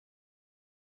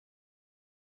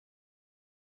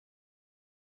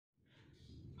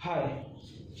हाय,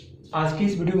 आज की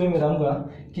इस वीडियो में मैं बताऊंगा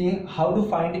कि how to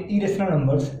find irrational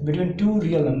numbers between two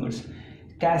real numbers.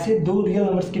 कैसे दो रियल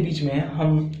नंबर्स के बीच में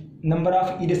हम नंबर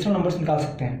ऑफ इरेशनल नंबर्स निकाल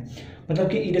सकते हैं, मतलब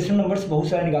कि इरेशनल नंबर्स बहुत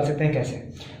सारे निकाल सकते हैं। कैसे?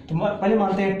 तो पहले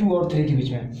मानते हैं 2 और 3 के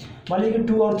बीच में। मान लीजिए कि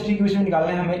 2 और 3 के बीच में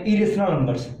निकालना है हमें इरेशनल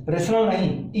नंबर्स, रेशनल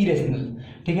नहीं, इरेशनल।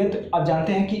 ठीक है, तो आप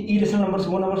जानते हैं कि इरेशनल नंबर्स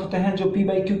वो नंबर्स होते हैं जो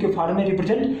p/q के फॉर्म में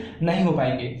रिप्रेजेंट नहीं हो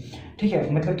पाएंगे। ठीक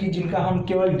है, मतलब कि जिनका हम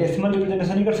केवल डेसिमल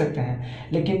रिप्रेजेंटेशन ही कर सकते हैं,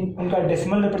 लेकिन उनका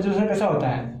डेसिमल रिप्रेजेंटेशन कैसा होता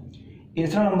है?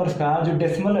 इरेशनल नंबर्स का जो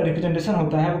डेसिमल रिप्रेजेंटेशन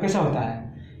होता है वो कैसा होता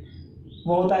है?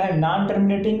 वो होता है नॉन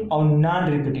टर्मिनेटिंग और नॉन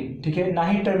रिपीटिंग। ठीक है, ना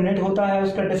ही टर्मिनेट होता है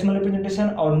उसका डेसिमल रिप्रेजेंटेशन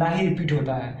और ना ही रिपीट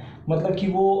होता है, मतलब कि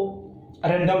वो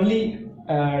रैंडमली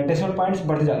डेसिमल पॉइंट्स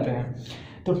बढ़ते जाते हैं।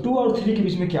 तो 2 और 3 के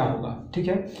बीच में क्या होगा? ठीक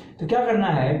है, तो क्या करना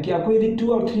है कि आपको यदि 2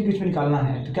 और 3 के बीच में निकालना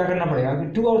है तो क्या करना पड़ेगा कि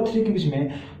 2 और 3 के बीच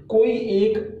में कोई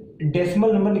एक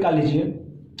डेसिमल नंबर निकाल लीजिए।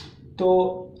 तो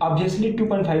ऑब्वियसली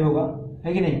 2.5 होगा,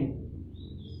 है कि नहीं?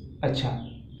 अच्छा,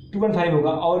 2.5 होगा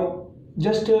और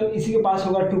जस्ट इसी के पास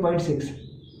होगा 2.6,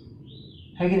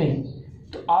 है कि नहीं?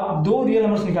 तो आप दो रियल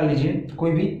नंबर्स निकाल लीजिए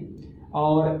कोई भी,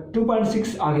 और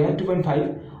 2.6 आ गया 2.5,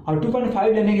 और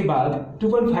 2.5 लेने के बाद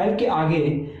 2.5 के आगे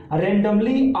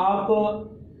रेंडमली आप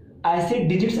ऐसे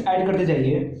डिजिट्स ऐड करते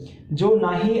जाइए जो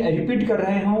ना ही रिपीट कर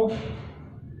रहे हो,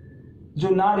 जो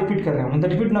ना रिपीट कर रहे हो, मतलब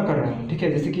रिपीट ना कर रहे हो। ठीक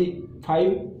है, जैसे कि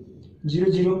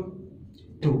 5002,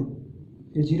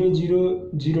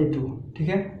 0002, ठीक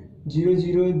है,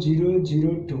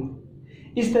 00002।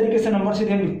 इस तरीके से नंबर से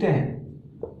हम लिखते हैं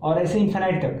और ऐसे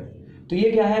इन्फिनाइट तक। तो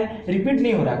ये क्या है? रिपीट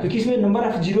नहीं हो रहा, क्योंकि इसमें नंबर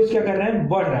ऑफ जीरोस क्या कर रहे हैं?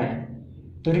 बढ़ रहे हैं,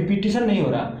 तो रिपीटिशन नहीं हो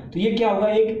रहा। तो ये क्या होगा?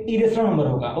 एक इरेशनल नंबर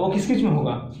होगा। और वो किस बीच में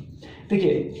होगा?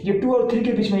 देखिए, ये 2 और 3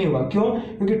 के बीच में ही होगा। क्यों?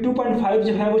 क्योंकि 2.5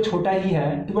 जो है वो छोटा ही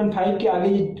है, 2.5 के आगे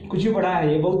ये कुछ भी बड़ा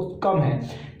है, ये बहुत कम है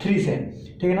 3 से।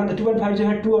 ठीक है ना? तो 2.5 जो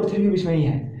है 2 और 3 के बीच में ही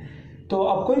है। तो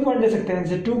आप कोई पॉइंट ले सकते हैं,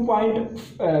 जैसे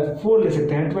 2.4 ले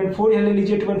सकते हैं, 2.4 यहाँ ले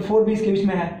लीजिए, 2.4 भी इसके बीच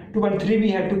में है, 2.3 भी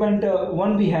है,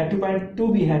 2.1 भी है, 2.2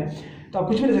 भी है। तो आप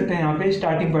कुछ भी ले सकते हैं यहाँ पे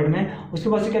स्टार्टिंग पॉइंट में। उसके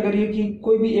बाद से क्या करिए कि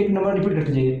कोई भी एक नंबर रिपीट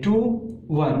करते जाइए, 2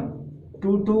 1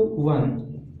 2 2 1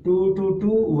 2 2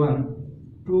 2 1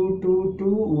 2 2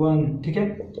 2 1। ठीक है,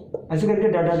 ऐसे करके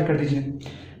डॉट डॉट कर दीजिए।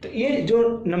 तो ये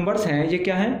जो नंबर्स हैं ये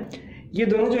क्या हैं? ये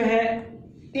दोनों जो है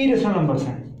इरेशनल नंबर्स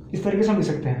हैं। इस तरीके से हम लिख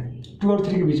सकते हैं 2 और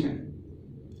 3 के बीच में।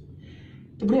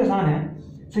 तो बड़ी आसान है,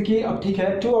 जैसे कि अब ठीक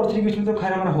है 2 और 3 के बीच में तो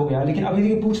खैर हमारा हो गया, लेकिन अभी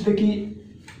देखिए पूछ दे कि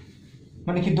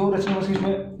माने कि दो रेशनल नंबर्स के बीच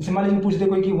में, जैसे मान लीजिए पूछ दे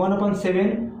कोई कि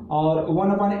 1/7 और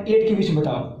 1/8 के बीच में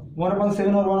बताओ,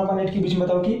 1/7 और 1/8 के बीच में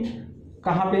बताओ कि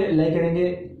कहाँ पे लाई करेंगे,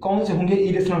 कौन से होंगे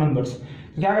इरेशनल नंबर्स।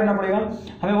 तो क्या करना पड़ेगा?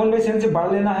 हमें 1/7 से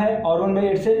बड़ा लेना है और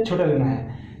 1/8 से छोटा लेना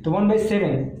है। तो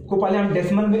 1/7 को पहले हम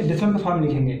डेसिमल के फॉर्म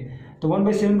लिखेंगे। तो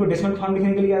 1/7 को डेसिमल फॉर्म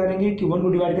लिखने के लिए क्या करेंगे कि 1 को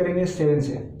डिवाइड करेंगे 7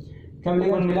 से, क्या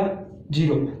मिलेगा? 1 मिला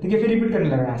 0। देखिए फिर रिपीट करने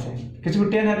लगा यहाँ से, किसी को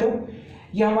 10 है तो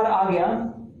ये हमारा आ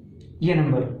गया ये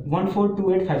नंबर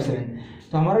 142857।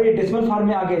 तो हमारा ये डेसिमल फॉर्म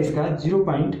में आ गया इसका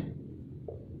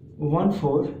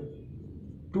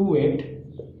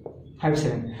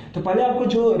 0.142857। तो पहले आपको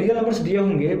जो रियल नंबर्स दिए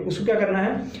होंगे उसको क्या करना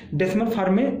है? डेसिमल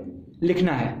फॉर्म में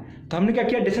लिखना है। तो हमने क्या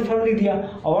किया? डेसिमल फॉर्म में लिख दिया,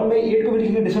 और 1/8 को भी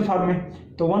लिखेंगे डेसिमल फॉर्म में।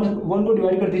 तो 1 को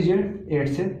डिवाइड कर दीजिए 8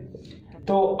 से,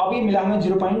 तो अब ये मिला हमें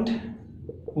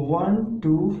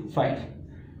 0.125।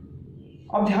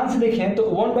 अब ध्यान से देखें तो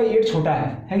 1/8 छोटा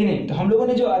है कि नहीं? तो हम लोगों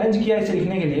ने जो अरेंज किया इसे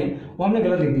लिखने के लिए वो हमने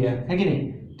गलत लिख दिया है कि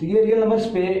नहीं? तो ये रियल नंबर्स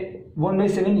पे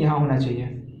 1/7 यहाँ होना चाहिए।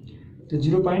 तो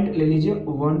 0 पॉइंट ले लीजिए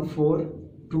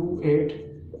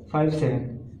 142857,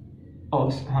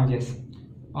 और हाँ यस,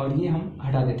 और ये हम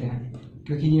हटा देते हैं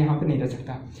क्योंकि ये यहाँ पे नहीं रह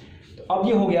सकता। तो अब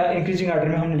ये हो गया इंक्रीजिंग ऑर्डर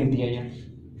में हमने लिख दिया ये।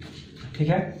 ठीक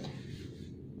है,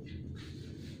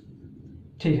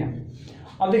 ठीक है।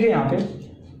 अब देखिए यहाँ पे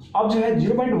अब जो है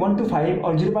 0.125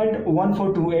 और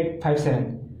 0.142857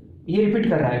 ये रिपीट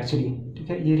कर रहा है एक्चुअली। ठीक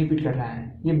है, ये रिपीट कर रहा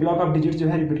है, ये ब्लॉक ऑफ डिजिट जो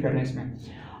है रिपीट कर रहे हैं इसमें।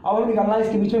 अब हम निकालना है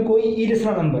इसके बीच में कोई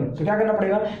इरेशनल नंबर। तो क्या करना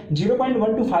पड़ेगा?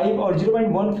 0.125 और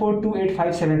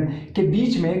 0.142857 के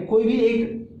बीच में कोई भी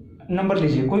एक नंबर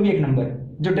लीजिए, कोई भी एक नंबर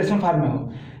जो डेसिमल फॉर्म में हो।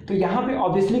 तो यहाँ पे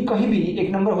ऑब्वियसली कहीं भी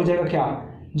एक नंबर हो जाएगा क्या?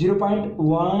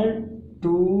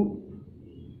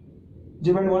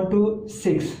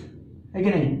 0.126, है कि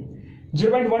नहीं?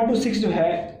 0.126 जो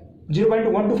है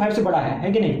 0.125 से बड़ा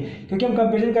है कि नहीं? क्योंकि हम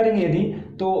कंपेरिजन करेंगे यदि,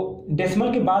 तो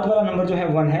डेसिमल के बाद वाला नंबर जो है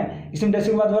 1 है, इसमें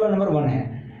डेसिमल के बाद वाला नंबर 1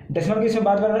 है, डेसिमल के इसमें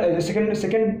बाद वाला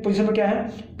सेकंड पोजीशन पर क्या है?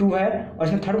 2 है, और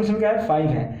इसमें थर्ड पोजीशन पर क्या है? 5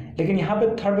 है। लेकिन यहाँ पे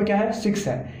थर्ड पे क्या है 6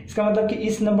 है। इसका मतलब कि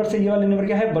इस नंबर से ये वाला नंबर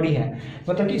क्या है बड़ी है,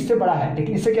 मतलब कि इससे बड़ा है,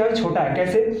 लेकिन इससे क्या है छोटा है।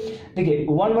 कैसे? देखिए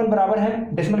 1 1 बराबर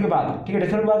है डेसिमल के बाद, ठीक है,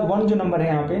 डेसिमल के बाद 1 जो नंबर है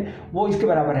यहाँ पे वो इसके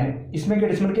बराबर है, इसमें के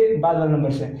डेसिमल के बाद वाला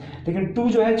नंबर से, लेकिन 2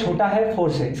 जो है छोटा है 4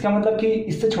 से। इसका मतलब कि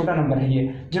इससे छोटा नंबर है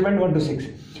ये 0.126।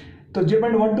 तो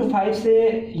 0.125 से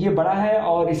ये बड़ा है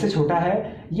और इससे छोटा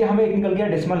है, ये हमें एक निकल गया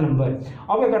डेसिमल नंबर।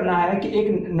 अब क्या करना है कि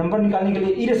एक नंबर निकालने के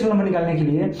लिए, इरेशनल नंबर निकालने के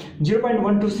लिए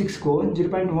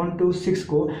 0.126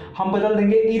 को हम बदल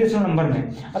देंगे इरेशनल नंबर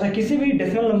में। अगर किसी भी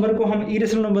डेसिमल नंबर को हम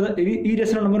इरेशनल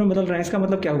नंबर में बदल रहे हैं, इसका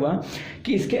मतलब क्या हुआ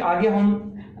कि इसके आगे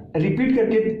हम रिपीट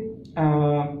करके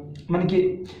मान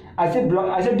कि ऐसे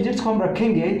डिजिट्स को हम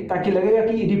रखेंगे ताकि लगेगा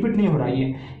कि रिपीट नहीं हो रहा है,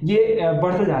 ये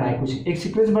बढ़ता जा रहा है, कुछ एक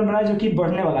सीक्वेंस बन रहा है जो कि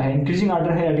बढ़ने वाला है, इंक्रीजिंग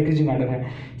ऑर्डर है या डिक्रीजिंग ऑर्डर है।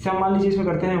 इसे हम मान लीजिए इसमें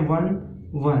करते हैं 1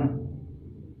 1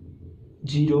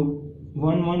 0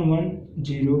 1 1 1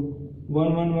 0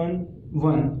 1 1 1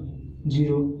 1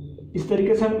 0, इस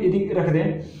तरीके से हम यदि रख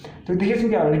दें तो देखिए इसमें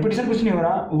क्या हो रहा है, रिपीटेशन कुछ नहीं हो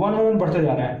रहा, 1 1 1 बढ़ता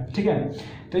जा रहा है, ठीक है।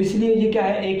 तो इसलिए ये क्या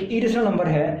है, एक इरेशनल नंबर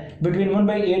है बिटवीन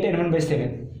 1/8 एंड 1/7।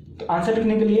 तो आंसर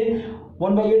लिखने के लिए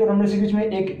 1/8 और 1/7 के बीच में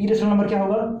एक इरेशनल नंबर क्या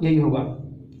होगा, यही होगा,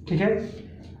 ठीक है,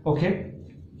 ओके।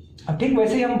 अब ठीक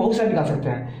वैसे ही हम बहुत सारे निकाल सकते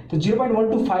हैं। तो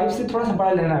 0.125 से थोड़ा सा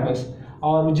बड़ा लेना है बस,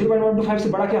 और 0.125 से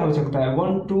बड़ा क्या हो सकता है,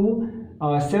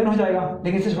 127 हो जाएगा,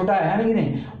 लेकिन इससे छोटा है ना कि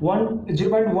नहीं।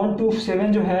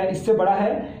 0.127 जो है इससे बड़ा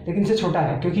है लेकिन इससे छोटा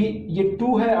है, क्योंकि ये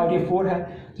 2 है और ये 4 है,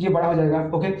 तो ये बड़ा हो जाएगा,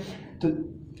 ओके। तो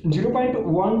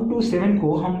 0.127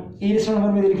 को हम इरेशनल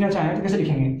नंबर में लिखना चाहें तो कैसे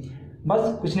लिखेंगे,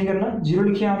 बस कुछ नहीं करना, 0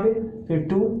 लिखिए यहाँ पे, फिर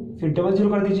 2, फिर 00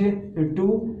 कर दीजिए, फिर 2,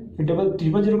 फिर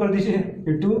 000 कर दीजिए,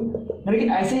 फिर 2, मतलब कि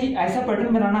ऐसे ही ऐसा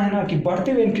पैटर्न बनाना है ना कि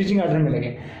बढ़ते हुए इंक्रीजिंग ऑर्डर में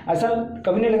लगे। ऐसा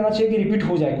कभी नहीं लगना चाहिए कि रिपीट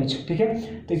हो जाए कुछ, ठीक है।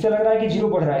 तो इससे लग रहा है कि 0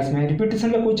 बढ़ रहा है, इसमें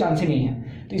रिपीटेशन का कोई चांस ही नहीं है,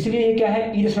 तो इसलिए ये क्या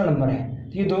है, इरेशनल नंबर है।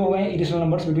 तो ये दो हो गए इरेशनल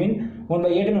नंबर्स बिटवीन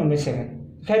 1/8 एंड 1/7।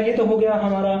 खैर ये तो हो गया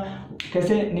हमारा,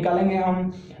 कैसे निकालेंगे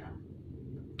हम,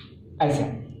 ऐसे,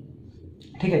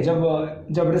 ठीक है।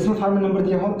 जब रेशनल फॉर्म में नंबर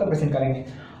दिया हो तब कैसे निकालेंगे।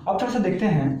 अब थोड़ा सा देखते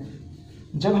हैं,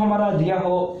 जब हमारा दिया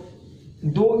हो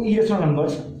 2 इरेशनल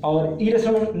नंबर्स और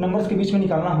इरेशनल नंबर्स के बीच में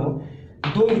निकालना हो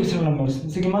 2 इरेशनल नंबर्स,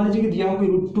 जैसे कि मान लीजिए कि दिया हो कि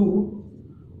 √2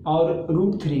 और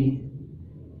 √3,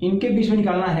 इनके बीच में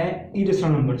निकालना है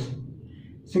इरेशनल नंबर्स।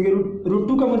 जैसे कि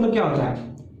 √2 का मतलब क्या होता है,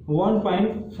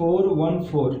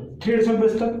 1.414, 3 डेसिमल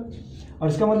प्लेस तक, और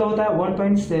इसका मतलब होता है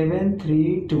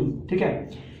 1.732, ठीक है।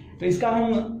 तो इसका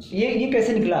हम ये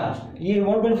कैसे निकला, ये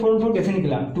 1.414 कैसे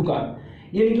निकला 2 का,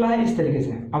 ये निकला है इस तरीके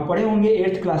से। आप पढ़े होंगे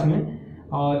 8th क्लास में,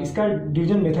 और इसका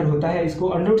डिवीजन मेथड होता है, इसको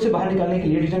अंडर रूट से बाहर निकालने के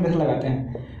लिए डिवीजन मेथड लगाते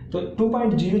हैं। तो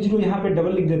 2.00 यहाँ पे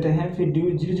डबल लिख देते हैं, फिर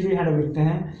 00 यहाँ डबल लिखते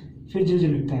हैं, फिर 00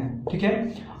 लिखते हैं, ठीक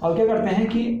है। और क्या करते हैं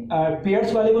कि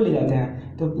पेयर्स वाले को ले जाते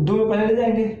हैं, तो 2 में पहले ले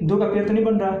जाएंगे, 2 का पेयर तो नहीं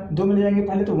बन रहा, 2 में ले जाएंगे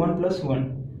पहले, तो 1 + 1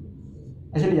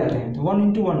 ऐसे ले जाते हैं। तो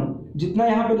 1 × 1 जितना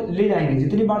यहाँ पर ले जाएंगे,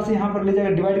 जितनी बार से यहाँ पर ले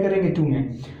जाकर डिवाइड करेंगे 2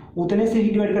 में, उतने से ही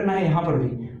डिवाइड करना है यहाँ पर भी।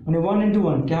 1 ×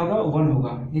 1 क्या होगा, 1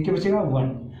 होगा, ये क्या बचेगा 1।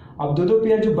 अब 2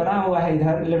 पेयर जो बना हुआ है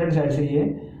इधर लेफ्ट हैंड साइड से,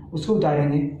 ये उसको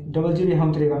उतारेंगे, 00 यहाँ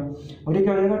उतरेगा, और ये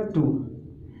क्या हो जाएगा 2।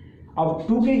 अब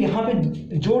 2 के यहाँ पे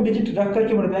जो डिजिट रख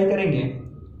करके मल्टीप्लाई करेंगे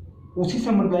उसी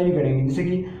से मल्टीप्लाई भी करेंगे। जैसे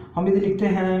कि हम यदि लिखते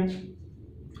हैं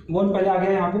 1 पहले आ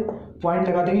गया, यहाँ पे पॉइंट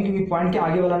लगा देंगे क्योंकि पॉइंट के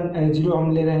आगे वाला 0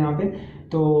 हम ले रहे हैं यहाँ पे,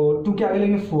 तो 2 के आगे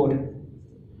लेंगे 4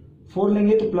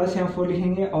 लेंगे, तो प्लस यहाँ 4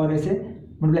 लिखेंगे और ऐसे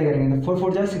मल्टीप्लाई करेंगे। तो 4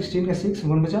 4 जा 16 का 6,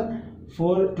 1 बचा,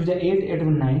 4 2 जा 8 8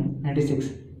 1 9 96,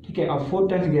 ठीक है। अब 4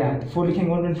 टाइम्स गया है तो 4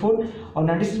 लिखेंगे 1.4, और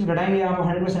 96 घटाएंगे यहाँ पर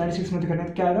 100 में से 96 में करना,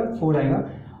 तो क्या आएगा 4 आएगा,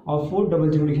 और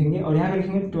 400 लिखेंगे, और यहाँ पे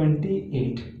लिखेंगे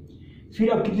 28। फिर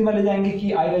अब कितनी बार ले जाएंगे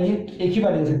कि आएगा, ये एक ही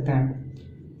बार ले सकते हैं,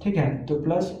 ठीक है। तो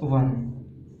 +1,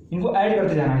 इनको ऐड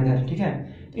करते जाना है इधर, ठीक है।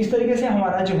 तो इस तरीके से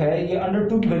हमारा जो है ये अंडर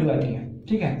 2 की वैल्यू आती है,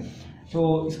 ठीक है।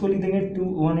 तो इसको लिख देंगे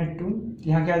 2182,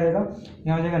 यहाँ क्या आ जाएगा,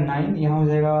 यहाँ हो जाएगा 9, यहाँ हो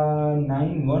जाएगा 9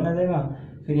 1 आ जाएगा,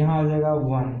 फिर यहाँ आ जाएगा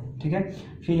 1, ठीक है।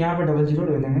 फिर यहाँ पे 00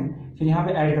 ले देंगे, फिर यहाँ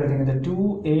पे ऐड कर देंगे तो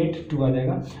 282 आ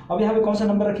जाएगा। अब यहाँ पे कौन सा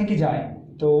नंबर रखें कि जाए,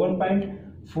 तो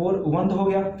 1.41 तो हो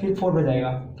गया, फिर 4 पर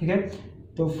जाएगा, ठीक है।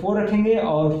 तो 4 रखेंगे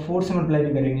और 4 से मल्टीप्लाई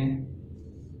भी करेंगे,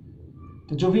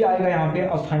 तो जो भी आएगा यहाँ पे,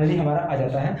 अब फाइनली हमारा आ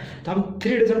जाता है। तो हम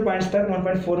 3 डेसिमल पॉइंट्स तक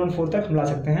 1.414 तक हम ला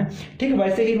सकते हैं, ठीक है।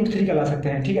 वैसे ही √3 का ला सकते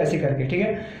हैं, ठीक है, ऐसे करके, ठीक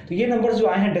है। तो ये नंबर्स जो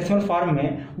आए हैं डेसिमल फॉर्म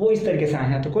में वो इस तरीके से आए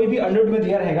हैं। तो कोई भी अंडर रूट में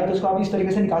दिया रहेगा तो उसको आप इस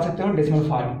तरीके से निकाल सकते हो डेसिमल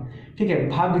फॉर्म, ठीक है,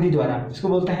 भाग विधि द्वारा। इसको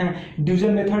बोलते हैं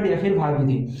डिवीजन मेथड या फिर भाग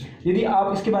विधि। यदि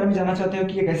आप इसके बारे में जानना चाहते हो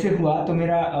कि ये कैसे हुआ, तो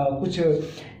मेरा कुछ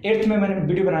 8th में मैंने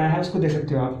वीडियो बनाया है, उसको देख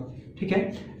सकते हो आप, ठीक है।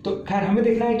 तो खैर हमें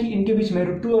देखना है कि इनके बीच में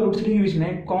 √2 और √3 के बीच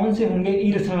में कौन से होंगे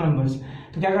इरेशनल नंबर्स।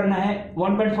 तो क्या करना है,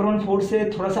 1.414 से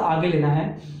थोड़ा सा आगे लेना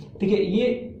है, ठीक है। ये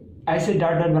ऐसे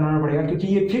डॉट डॉट बनाना पड़ेगा, क्योंकि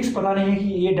ये फिक्स पता नहीं है कि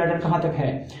ये डॉट डॉट कहाँ तक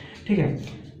है, ठीक है।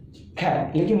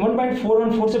 खैर, लेकिन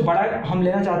 1.414 से बड़ा हम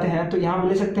लेना चाहते हैं तो यहाँ पे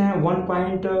ले सकते हैं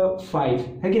 1.5,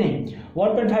 है कि नहीं।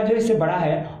 1.5 जो इससे बड़ा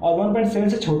है और 1.7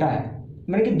 से छोटा है,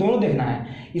 मैंने कि दोनों देखना है,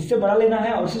 इससे बड़ा लेना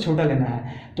है और उससे छोटा लेना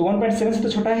है। तो 1.7 से तो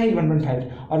छोटा है ही 1.5,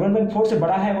 और 1.4 से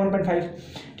बड़ा है 1.5,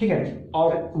 ठीक है।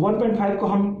 और 1.5 को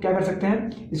हम क्या कर सकते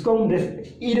हैं, इसको हम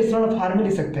इरेशनल फॉर्म में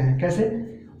लिख सकते हैं। कैसे?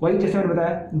 वही जैसे मैंने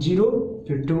बताया, 0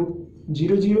 फिर 2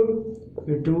 0 0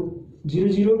 फिर 2 0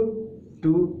 0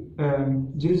 2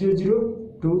 0 0 0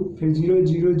 2 फिर 0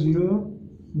 0 0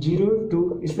 0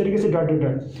 2, इस तरीके से डॉट डॉट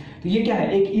डॉट। तो ये क्या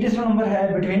है, एक इरेशनल नंबर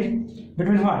है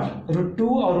बिटवीन व्हाट, √2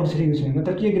 और √3 के बीच में,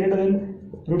 मतलब कि ये ग्रेटर देन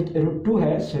 √2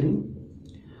 है, सॉरी,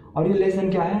 और ये लेस देन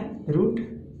क्या है,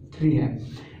 √3 है।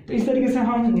 तो इस तरीके से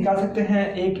हम निकाल सकते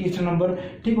हैं एक इरेशनल नंबर।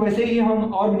 ठीक वैसे ही हम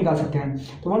और भी निकाल सकते हैं।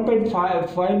 तो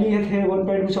 1.5 लिए थे, 1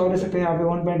 पॉइंट कुछ और ले सकते हैं, यहाँ पे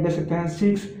 1 पॉइंट ले सकते हैं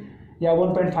 6, या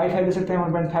 1.55 ले सकते हैं,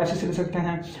 1.56 ले सकते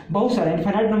हैं, बहुत सारे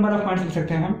इनफाइनाइट नंबर ऑफ पॉइंट्स ले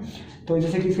सकते हैं हम। तो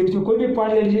जैसे कि इसके बीच में कोई भी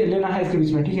पॉइंट लेना है इसके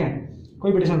बीच में, ठीक है,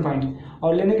 कोई भी डेसिमल पॉइंट,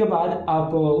 और लेने के बाद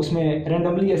आप उसमें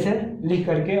रैंडमली ऐसे लिख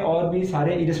करके और भी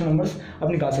सारे इरेशनल नंबर्स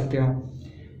आप निकाल सकते हो।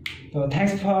 तो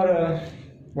thanks for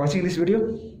watching this video.